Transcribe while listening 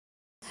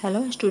Hello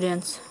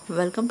students,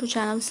 welcome to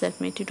channel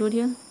self made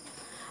tutorial.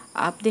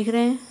 आप देख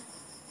रहे हैं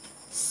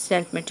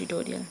सेल्फ मेड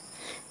ट्यूटोरियल,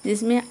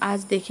 जिसमें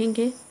आज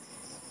देखेंगे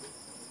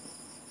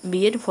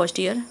B.Ed first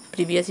year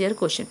previous year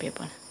question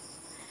paper.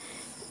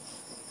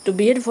 तो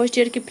B.Ed फर्स्ट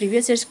ईयर के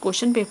प्रीवियस ईयर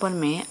क्वेश्चन पेपर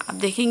में आप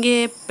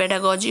देखेंगे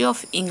पेडागोजी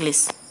ऑफ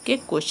इंग्लिश के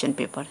क्वेश्चन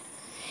पेपर।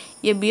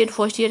 ये B.Ed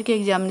फर्स्ट ईयर के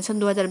एग्जामिनेशन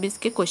 2020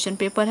 के क्वेश्चन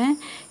पेपर हैं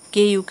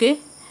KUK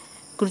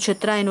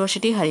कुरुक्षेत्र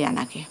यूनिवर्सिटी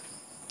हरियाणा के।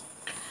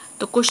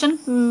 तो क्वेश्चन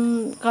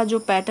का जो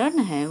पैटर्न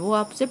है वो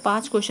आपसे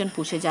 5 क्वेश्चन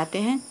पूछे जाते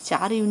हैं।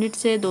 4 यूनिट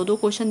से 2-2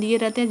 क्वेश्चन दिए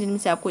रहते हैं, जिनमें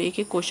से आपको एक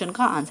क्वेश्चन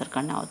का आंसर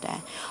करना होता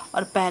है।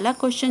 और पहला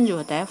क्वेश्चन जो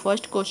होता है,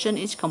 फर्स्ट क्वेश्चन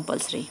इज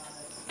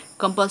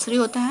कंपल्सरी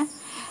होता है।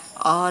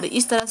 और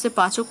इस तरह से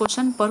 5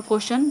 क्वेश्चन पर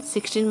क्वेश्चन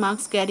 16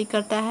 मार्क्स कैरी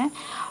करता है।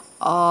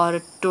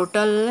 और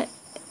टोटल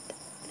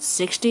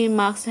 60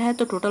 मार्क्स है,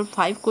 तो टोटल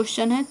 5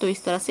 क्वेश्चन है, तो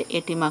इस तरह से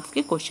 80 मार्क्स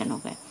के क्वेश्चन हो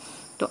गए।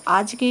 तो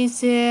आज के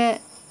इस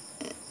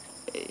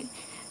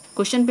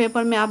क्वेश्चन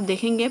पेपर में आप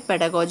देखेंगे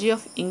पेडागोजी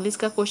ऑफ इंग्लिश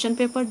का क्वेश्चन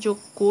पेपर, जो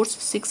कोर्स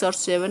 6 और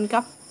 7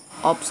 का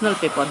ऑप्शनल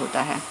पेपर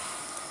होता है।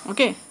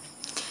 ओके,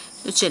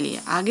 तो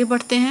चलिए आगे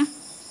बढ़ते हैं।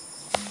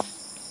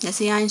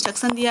 जैसे यहाँ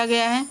इंस्ट्रक्शन दिया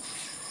गया है,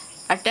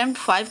 attempt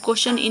 5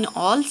 question in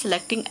all,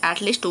 selecting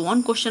at least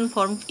 1 question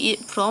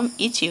from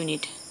each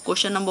unit.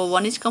 Question number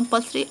 1 is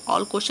compulsory,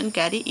 all question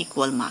carry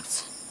equal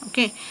marks.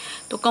 Okay,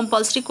 तो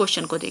कंपल्सरी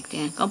क्वेश्चन को देखते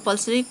हैं।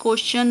 कंपल्सरी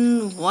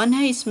क्वेश्चन 1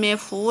 है, इसमें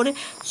 4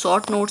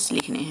 शॉर्ट नोट्स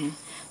लिखने हैं।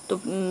 तो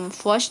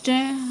फर्स्ट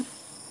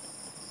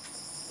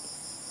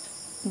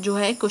जो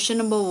है क्वेश्चन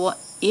नंबर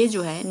ए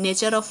जो है,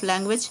 nature of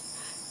language.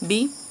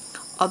 B,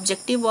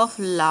 objective of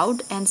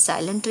loud and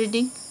silent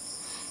reading.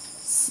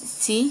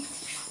 C,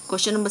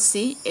 question number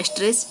C,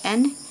 stress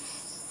and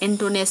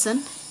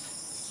intonation.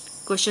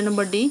 Question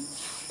number D,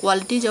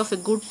 qualities of a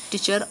good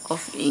teacher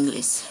of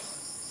English.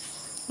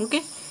 Okay,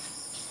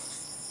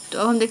 तो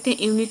अब हम देखते हैं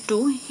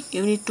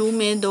unit 2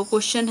 में 2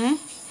 question हैं।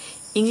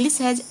 English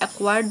has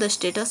acquired the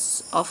status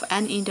of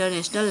an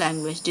international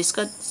language.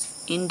 Discuss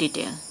in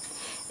detail.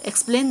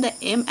 Explain the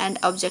aim and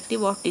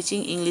objective of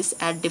teaching English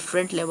at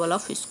different level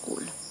of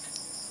school.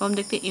 तो हम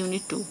देखते हैं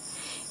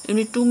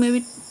यूनिट 2 में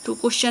भी 2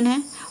 क्वेश्चन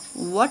हैं।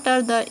 What are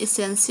the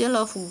essential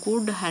of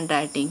good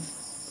handwriting?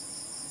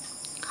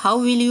 How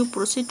will you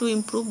proceed to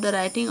improve the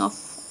writing of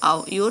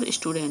your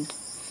student?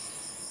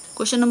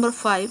 Question number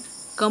 5.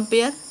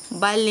 Compare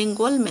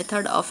bilingual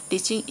method of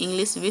teaching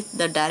English with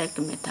the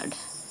direct method.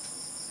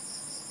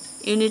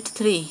 Unit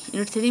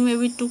 3 में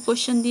भी 2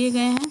 question दिए गए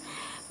हैं।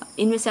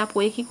 इनमें से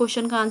आपको एक ही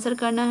question का आंसर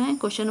करना है।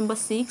 Question number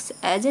 6,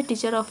 as a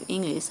teacher of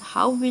English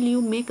how will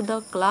you make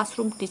the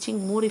classroom teaching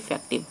more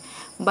effective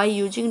by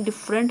using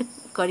different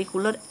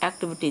curricular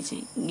activities,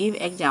 give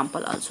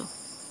example also.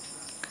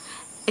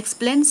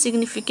 Explain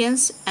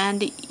significance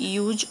and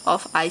use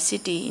of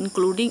ICT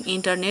including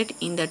internet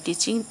in the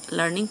teaching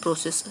learning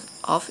process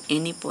of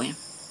any poem.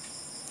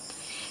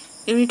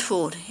 Unit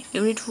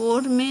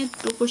 4 में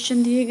 2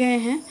 question दिए गए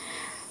हैं।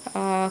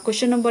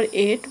 Question number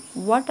 8,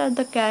 what are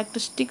the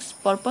characteristics,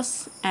 purpose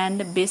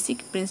and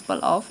basic principle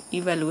of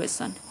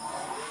evaluation?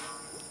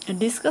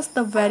 Discuss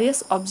the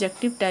various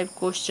objective type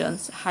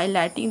questions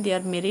highlighting their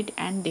merit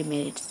and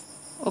demerits.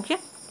 Okay,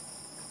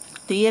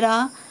 तो ये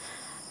रहा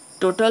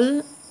total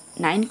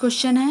 9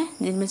 question है,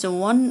 जिनमें से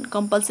 1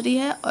 कंपल्सरी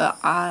है।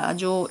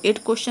 जो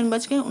 8 क्वेश्चन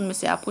बच गए उनमें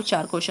से आपको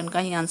 4 क्वेश्चन का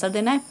ही आंसर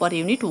देना है पर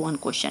यूनिट 1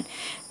 क्वेश्चन,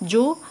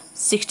 जो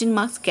 16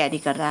 मार्क्स कैरी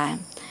कर रहा है।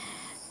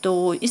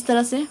 तो इस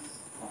तरह से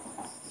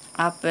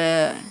आप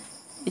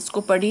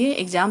इसको पढ़िए।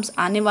 एग्ज़ाम्स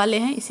आने वाले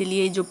हैं,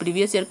 इसीलिए जो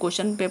प्रीवियस ईयर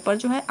क्वेश्चन पेपर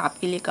जो है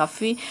आपके लिए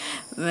काफ़ी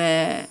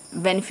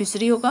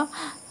बेनिफिशरी होगा।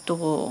 तो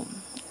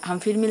हम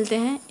फिर मिलते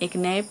हैं एक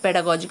नए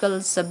पेडागोजिकल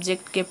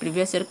सब्जेक्ट के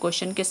प्रीवियस ईयर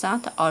क्वेश्चन के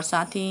साथ, और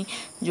साथ ही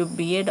जो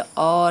B.Ed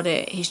और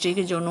हिस्ट्री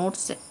के जो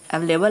नोट्स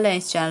अवेलेबल हैं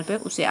इस चैनल पे,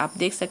 उसे आप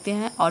देख सकते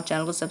हैं। और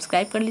चैनल को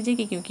सब्सक्राइब कर लीजिए,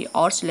 क्योंकि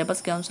और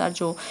सिलेबस के अनुसार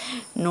जो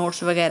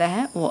नोट्स वगैरह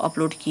हैं वो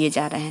अपलोड किए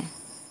जा रहे हैं।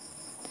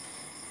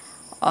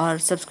 और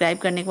सब्सक्राइब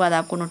करने के बाद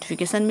आपको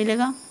नोटिफिकेशन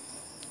मिलेगा।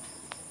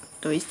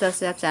 तो इस तरह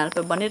से आप चैनल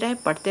पर बने रहें,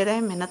 पढ़ते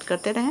रहें, मेहनत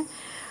करते रहें।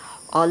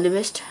 All the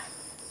best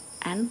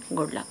and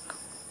good luck.